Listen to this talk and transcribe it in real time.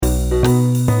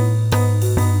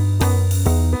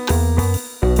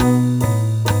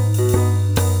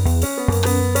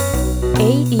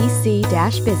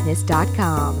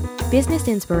wiley-business.com. Business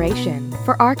inspiration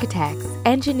for architects,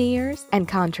 engineers, and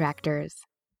contractors.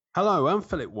 Hello, I'm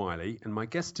Philip Wiley, and my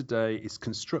guest today is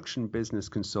construction business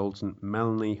consultant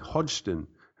Melanie Hodgson,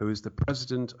 who is the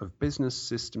president of Business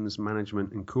Systems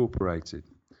Management Incorporated.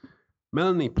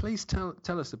 Melanie, please tell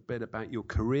us a bit about your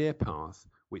career path,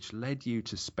 which led you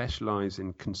to specialize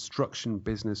in construction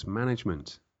business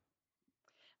management.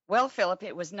 Well, Philip,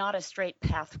 it was not a straight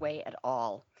pathway at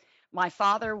all. My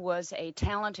father was a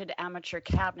talented amateur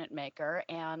cabinet maker,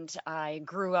 and I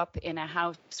grew up in a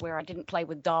house where I didn't play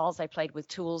with dolls. I played with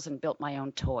tools and built my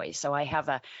own toys. So I have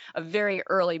a very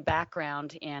early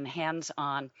background in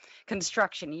hands-on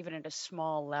construction, even at a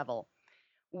small level.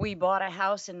 We bought a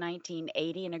house in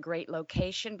 1980 in a great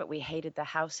location, but we hated the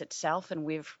house itself, and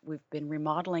we've been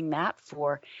remodeling that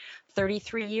for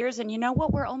 33 years. And you know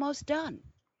what? We're almost done.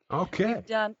 Okay. We've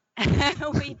done.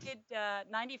 We did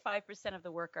 95% of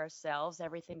the work ourselves,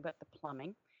 everything but the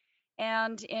plumbing.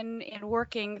 And in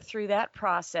working through that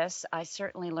process, I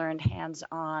certainly learned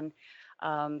hands-on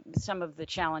some of the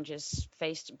challenges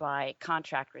faced by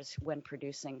contractors when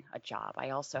producing a job.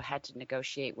 I also had to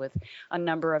negotiate with a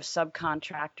number of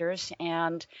subcontractors,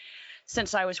 and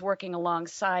since I was working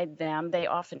alongside them, they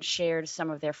often shared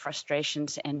some of their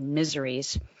frustrations and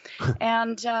miseries.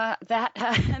 And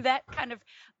that kind of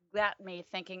got me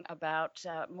thinking about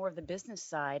more of the business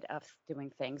side of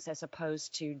doing things as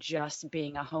opposed to just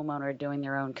being a homeowner doing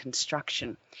their own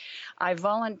construction. I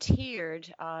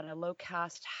volunteered on a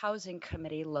low-cost housing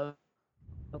committee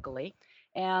locally,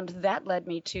 and that led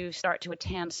me to start to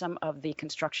attend some of the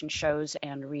construction shows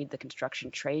and read the construction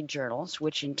trade journals,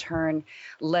 which in turn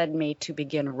led me to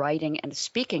begin writing and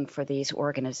speaking for these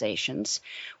organizations,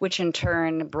 which in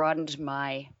turn broadened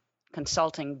my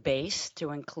consulting base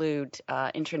to include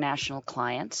international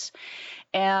clients.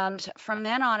 And from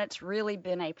then on, it's really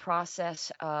been a process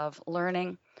of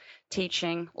learning,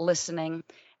 teaching, listening,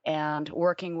 and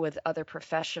working with other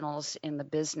professionals in the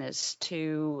business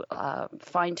to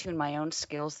fine-tune my own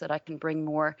skills that I can bring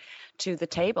more to the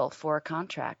table for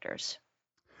contractors.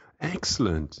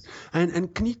 Excellent.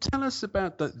 And can you tell us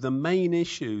about the main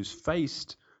issues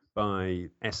faced by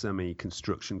SME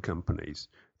construction companies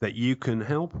that you can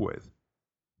help with?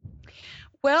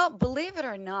 Well, believe it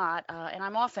or not, and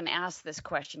I'm often asked this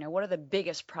question, what are the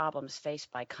biggest problems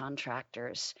faced by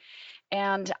contractors?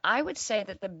 And I would say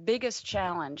that the biggest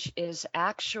challenge is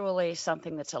actually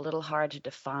something that's a little hard to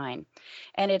define.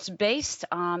 And it's based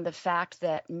on the fact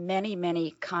that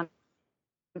many contractor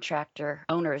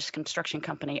owners, construction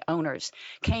company owners,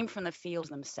 came from the field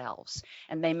themselves.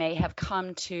 And they may have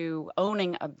come to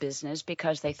owning a business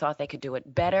because they thought they could do it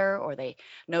better, or they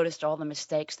noticed all the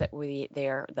mistakes that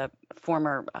the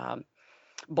former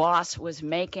boss was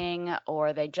making,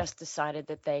 or they just decided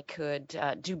that they could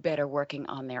do better working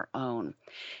on their own.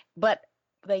 But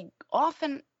they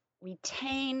often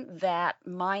retain that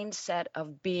mindset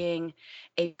of being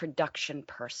a production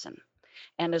person.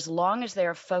 And as long as they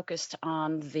are focused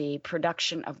on the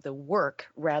production of the work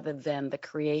rather than the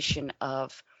creation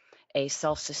of a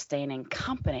self-sustaining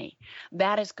company,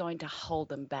 that is going to hold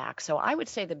them back. So I would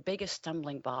say the biggest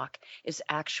stumbling block is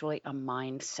actually a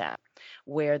mindset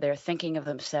where they're thinking of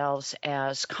themselves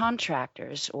as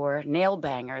contractors or nail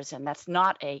bangers, and that's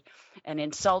not an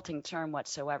insulting term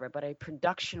whatsoever, but a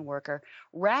production worker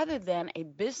rather than a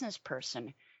business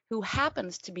person who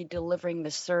happens to be delivering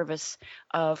the service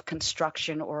of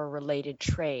construction or a related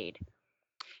trade.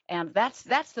 And that's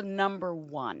the number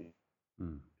one.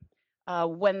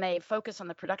 When they focus on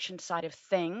the production side of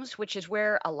things, which is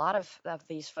where a lot of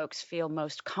these folks feel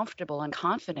most comfortable and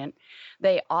confident,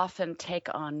 they often take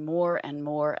on more and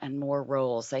more and more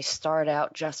roles. They start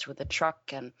out just with a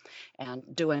truck and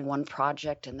doing one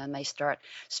project, and then they start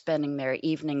spending their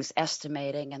evenings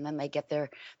estimating, and then they get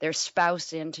their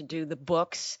spouse in to do the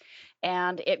books.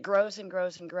 And it grows and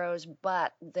grows and grows,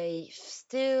 but they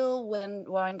still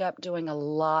wind up doing a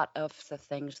lot of the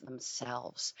things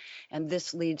themselves. And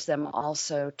this leads them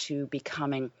also to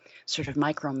becoming sort of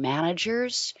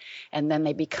micromanagers, and then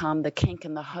they become the kink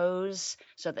in the hose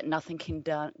so that nothing can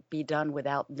be done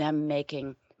without them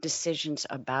making decisions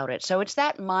about it. So it's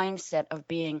that mindset of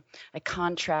being a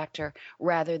contractor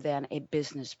rather than a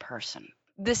business person.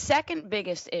 The second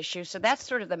biggest issue, so that's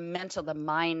sort of the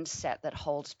mindset that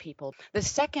holds people. The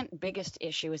second biggest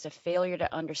issue is a failure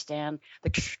to understand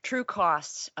the true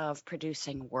costs of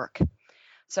producing work.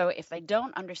 So if they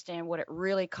don't understand what it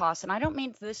really costs, and I don't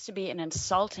mean this to be an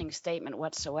insulting statement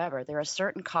whatsoever, there are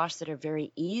certain costs that are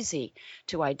very easy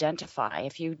to identify.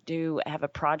 If you do have a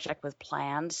project with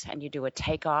plans and you do a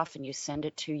takeoff and you send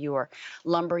it to your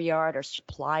lumberyard or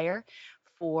supplier,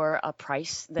 for a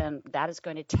price, then that is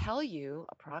going to tell you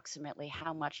approximately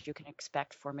how much you can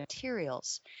expect for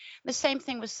materials. The same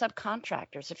thing with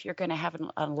subcontractors. If you're going to have an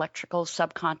electrical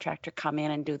subcontractor come in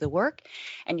and do the work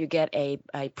and you get a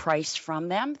price from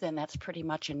them, then that's pretty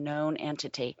much a known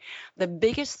entity. The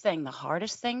biggest thing, the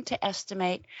hardest thing to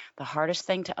estimate, the hardest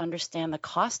thing to understand the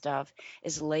cost of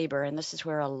is labor. And this is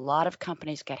where a lot of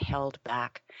companies get held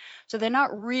back. So they're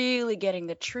not really getting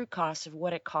the true cost of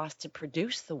what it costs to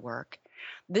produce the work.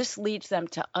 This leads them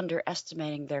to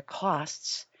underestimating their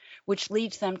costs, which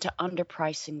leads them to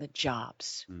underpricing the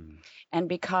jobs. And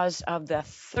because of the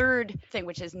third thing,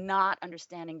 which is not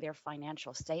understanding their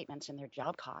financial statements and their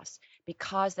job costs,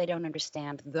 because they don't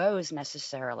understand those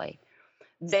necessarily,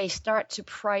 they start to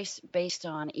price based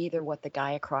on either what the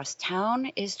guy across town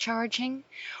is charging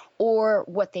or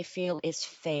what they feel is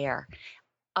fair.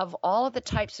 Of all of the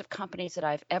types of companies that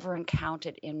I've ever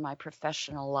encountered in my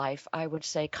professional life, I would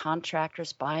say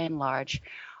contractors, by and large,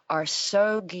 are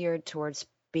so geared towards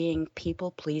being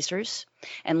people pleasers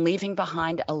and leaving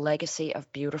behind a legacy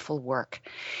of beautiful work.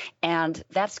 And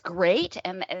that's great,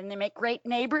 and they make great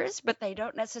neighbors, but they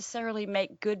don't necessarily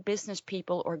make good business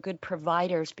people or good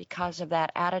providers because of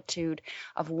that attitude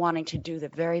of wanting to do the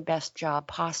very best job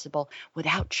possible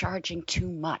without charging too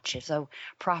much, as though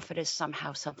profit is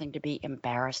somehow something to be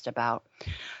embarrassed about.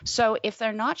 So if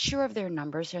they're not sure of their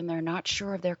numbers and they're not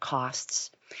sure of their costs,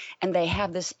 and they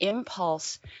have this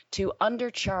impulse to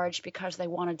undercharge because they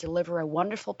want to deliver a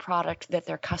wonderful product that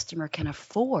their customer can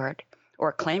afford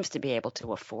or claims to be able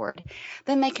to afford,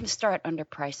 then they can start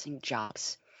underpricing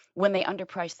jobs. When they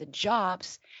underprice the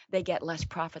jobs, they get less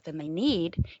profit than they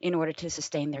need in order to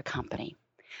sustain their company.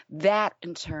 That,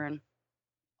 in turn,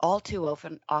 all too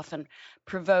often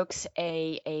provokes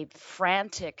a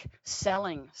frantic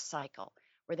selling cycle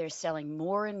where they're selling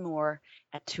more and more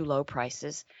at too low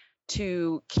prices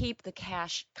to keep the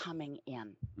cash coming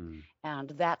in. And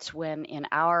that's when in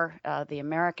the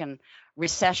American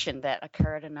recession that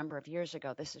occurred a number of years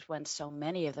ago, this is when so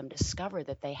many of them discovered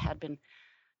that they had been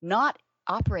not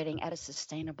operating at a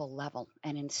sustainable level.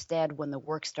 And instead, when the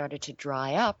work started to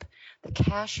dry up, the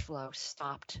cash flow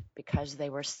stopped because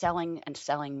they were selling and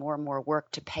selling more and more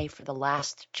work to pay for the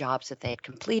last jobs that they had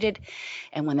completed.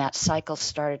 And when that cycle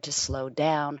started to slow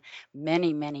down,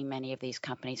 many of these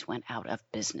companies went out of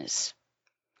business.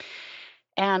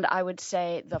 And I would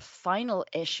say the final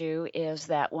issue is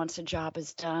that once a job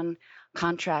is done,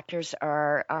 contractors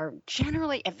are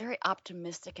generally a very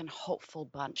optimistic and hopeful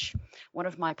bunch. One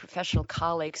of my professional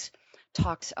colleagues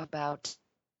talks about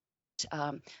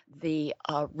the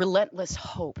relentless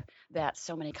hope that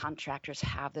so many contractors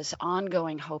have, this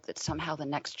ongoing hope that somehow the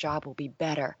next job will be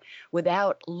better,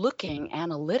 without looking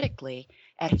analytically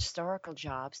at historical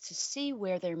jobs to see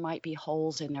where there might be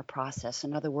holes in their process.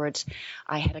 In other words,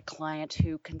 I had a client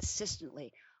who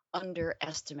consistently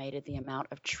underestimated the amount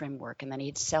of trim work, and then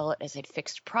he'd sell it as a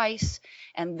fixed price,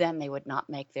 and then they would not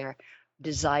make their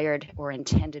desired or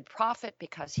intended profit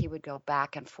because he would go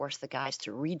back and force the guys to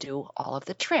redo all of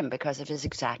the trim because of his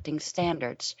exacting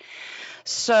standards.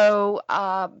 So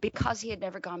because he had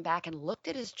never gone back and looked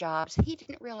at his jobs, he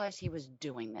didn't realize he was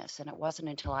doing this. And it wasn't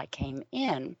until I came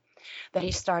in that he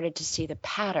started to see the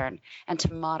pattern and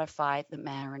to modify the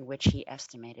manner in which he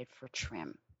estimated for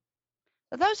trim.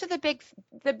 So those are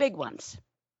the big ones.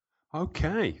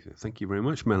 Okay, thank you very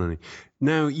much, Melanie.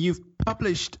 Now, you've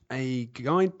published a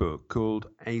guidebook called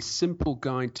A Simple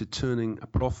Guide to Turning a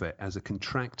Profit as a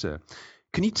Contractor.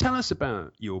 Can you tell us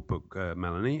about your book,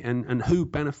 Melanie, and who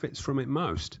benefits from it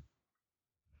most?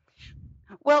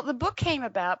 Well, the book came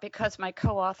about because my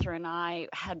co-author and I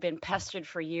had been pestered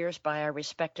for years by our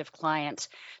respective clients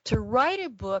to write a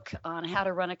book on how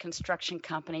to run a construction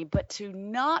company, but to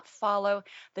not follow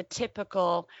the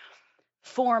typical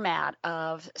format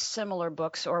of similar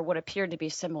books or what appeared to be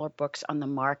similar books on the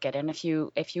market. And if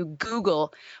you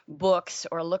Google books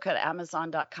or look at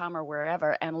Amazon.com or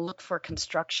wherever and look for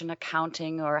construction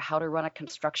accounting or how to run a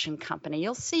construction company,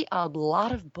 you'll see a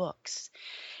lot of books.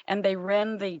 And they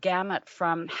ran the gamut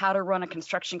from how to run a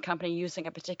construction company using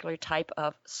a particular type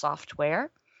of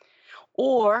software,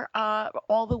 or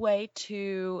all the way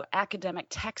to academic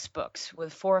textbooks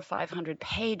with 400 or 500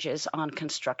 pages on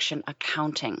construction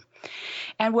accounting.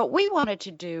 And what we wanted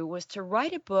to do was to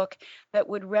write a book that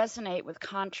would resonate with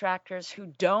contractors who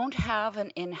don't have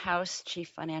an in-house chief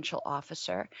financial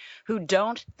officer, who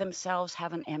don't themselves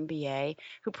have an MBA,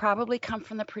 who probably come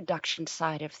from the production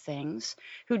side of things,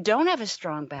 who don't have a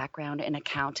strong background in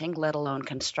accounting, let alone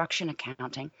construction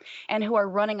accounting, and who are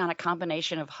running on a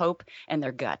combination of hope and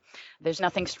their gut. There's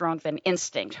nothing stronger than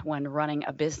instinct when running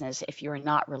a business if you're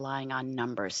not relying on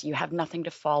numbers. You have nothing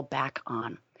to fall back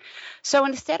on. So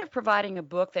instead of providing a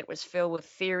book that was filled with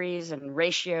theories and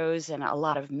ratios and a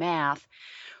lot of math,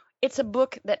 it's a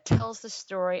book that tells the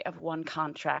story of one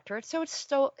contractor. So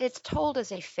it's told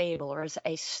as a fable or as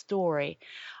a story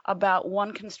about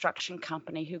one construction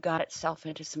company who got itself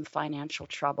into some financial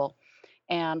trouble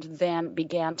and then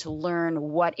began to learn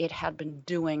what it had been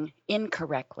doing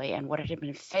incorrectly and what it had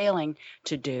been failing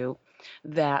to do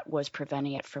that was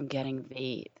preventing it from getting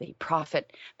the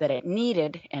profit that it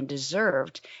needed and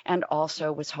deserved, and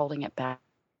also was holding it back,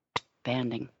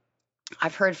 expanding.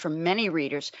 I've heard from many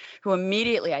readers who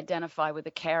immediately identify with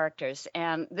the characters,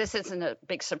 and this isn't a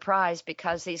big surprise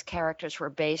because these characters were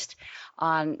based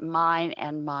on mine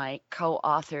and my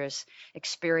co-authors'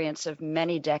 experience of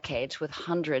many decades with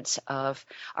hundreds of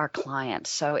our clients,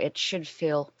 so it should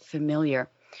feel familiar.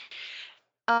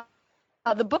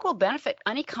 The book will benefit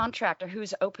any contractor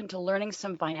who's open to learning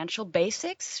some financial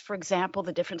basics, for example,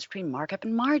 the difference between markup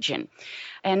and margin,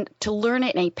 and to learn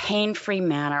it in a pain-free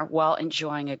manner while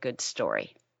enjoying a good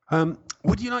story.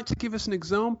 Would you like to give us an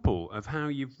example of how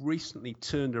you've recently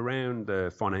turned around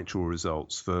the financial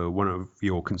results for one of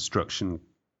your construction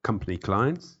company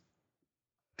clients?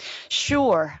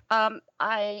 Sure.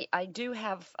 I do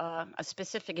have a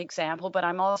specific example, but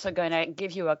I'm also going to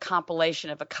give you a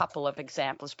compilation of a couple of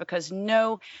examples because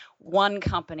no one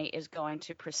company is going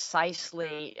to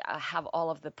precisely have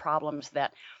all of the problems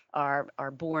that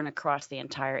are born across the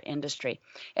entire industry.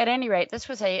 At any rate, this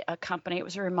was a company, it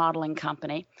was a remodeling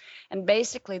company, and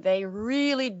basically they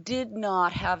really did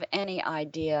not have any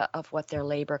idea of what their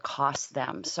labor cost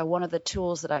them. So one of the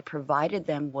tools that I provided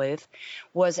them with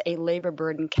was a labor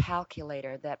burden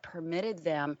calculator that permitted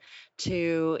them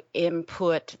to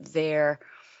input their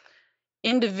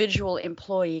individual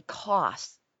employee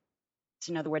costs.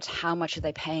 In other words, how much are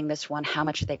they paying this one? How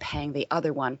much are they paying the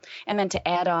other one? And then to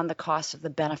add on the cost of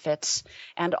the benefits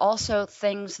and also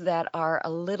things that are a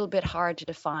little bit hard to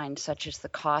define, such as the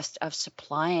cost of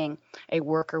supplying a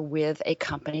worker with a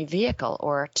company vehicle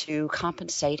or to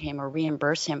compensate him or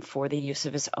reimburse him for the use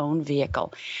of his own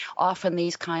vehicle. Often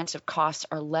these kinds of costs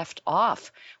are left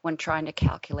off when trying to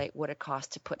calculate what it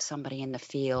costs to put somebody in the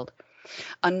field.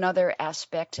 Another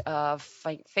aspect of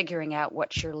figuring out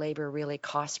what your labor really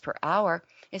costs per hour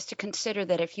is to consider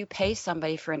that if you pay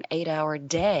somebody for an 8-hour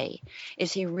day,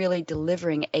 is he really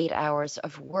delivering 8 hours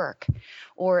of work?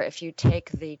 Or if you take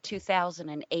the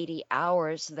 2,080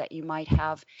 hours that you might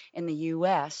have in the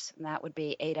U.S., and that would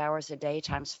be 8 hours a day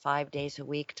times 5 days a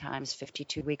week times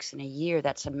 52 weeks in a year,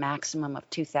 that's a maximum of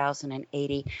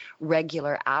 2,080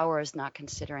 regular hours, not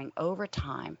considering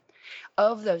overtime.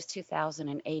 Of those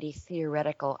 2,080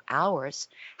 theoretical hours,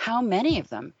 how many of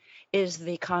them is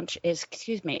the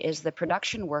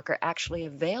production worker actually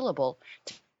available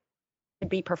to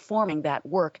be performing that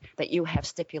work that you have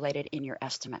stipulated in your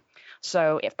estimate?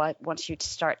 So once you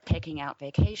start taking out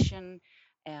vacation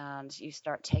and you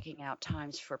start taking out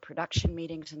times for production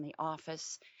meetings in the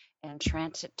office and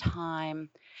transit time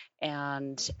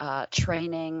and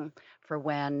training for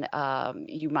when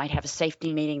you might have a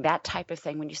safety meeting, that type of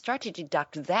thing. When you start to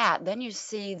deduct that, then you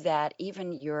see that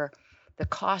even the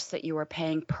cost that you are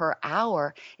paying per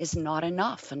hour is not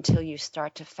enough until you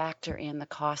start to factor in the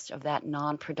cost of that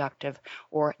non-productive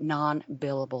or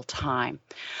non-billable time.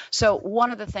 So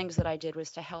one of the things that I did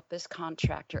was to help this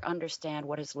contractor understand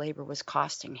what his labor was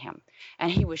costing him.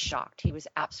 And he was shocked. He was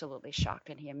absolutely shocked.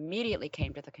 And he immediately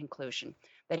came to the conclusion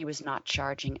that he was not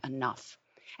charging enough.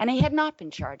 And he had not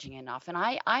been charging enough. And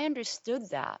I understood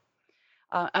that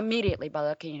immediately by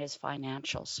looking at his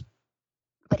financials.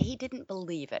 But he didn't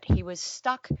believe it. He was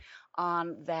stuck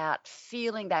on that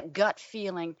feeling, that gut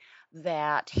feeling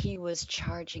that he was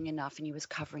charging enough and he was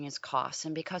covering his costs.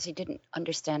 And because he didn't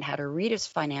understand how to read his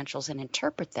financials and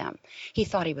interpret them, he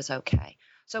thought he was okay.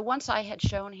 So once I had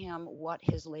shown him what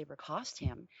his labor cost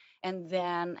him and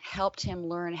then helped him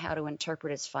learn how to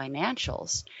interpret his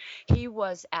financials, he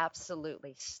was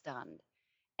absolutely stunned.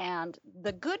 And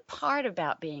the good part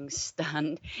about being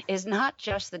stunned is not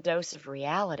just the dose of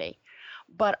reality,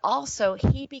 but also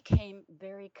he became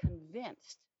very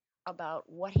convinced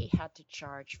about what he had to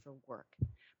charge for work.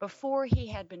 Before, he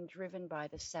had been driven by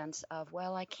the sense of,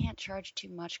 well, I can't charge too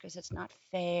much because it's not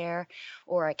fair,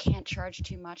 or I can't charge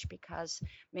too much because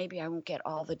maybe I won't get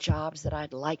all the jobs that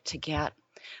I'd like to get.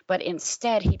 But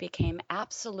instead, he became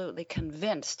absolutely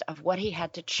convinced of what he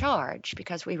had to charge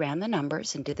because we ran the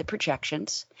numbers and did the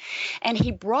projections. And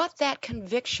he brought that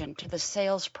conviction to the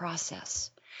sales process.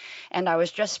 And I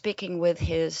was just speaking with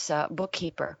his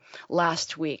bookkeeper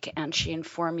last week, and she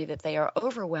informed me that they are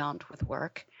overwhelmed with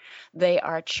work. They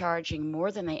are charging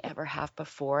more than they ever have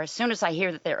before. As soon as I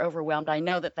hear that they're overwhelmed, I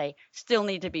know that they still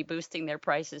need to be boosting their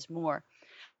prices more.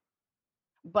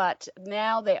 But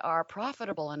now they are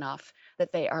profitable enough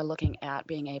that they are looking at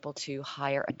being able to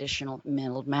hire additional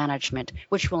middle management,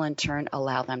 which will in turn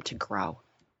allow them to grow.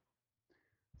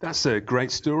 That's a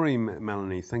great story,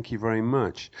 Melanie. Thank you very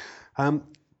much.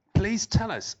 Please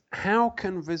tell us, how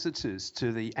can visitors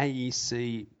to the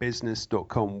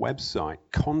aecbusiness.com website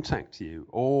contact you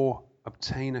or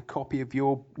obtain a copy of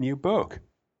your new book?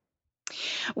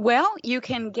 Well, you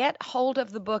can get hold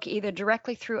of the book either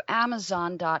directly through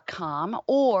Amazon.com,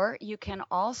 or you can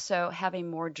also have a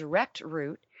more direct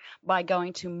route by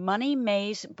going to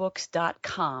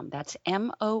moneymazeBooks.com. That's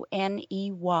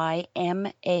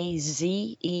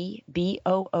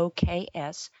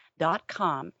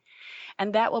MoneyMazebooks.com.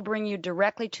 And that will bring you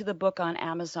directly to the book on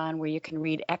Amazon, where you can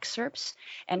read excerpts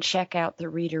and check out the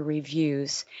reader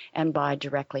reviews and buy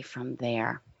directly from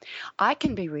there. I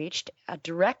can be reached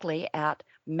directly at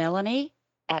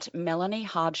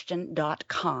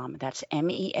Melanie@MelanieHodgdon.com. That's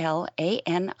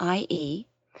MELANIE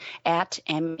at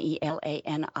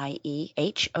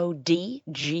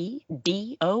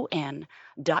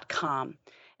MELANIEHODGDON.com.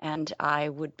 And I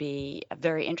would be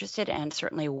very interested and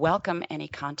certainly welcome any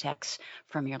contacts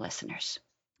from your listeners.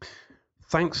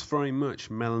 Thanks very much,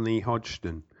 Melanie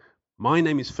Hodgdon. My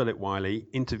name is Philip Wiley,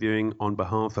 interviewing on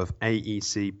behalf of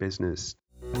AEC Business.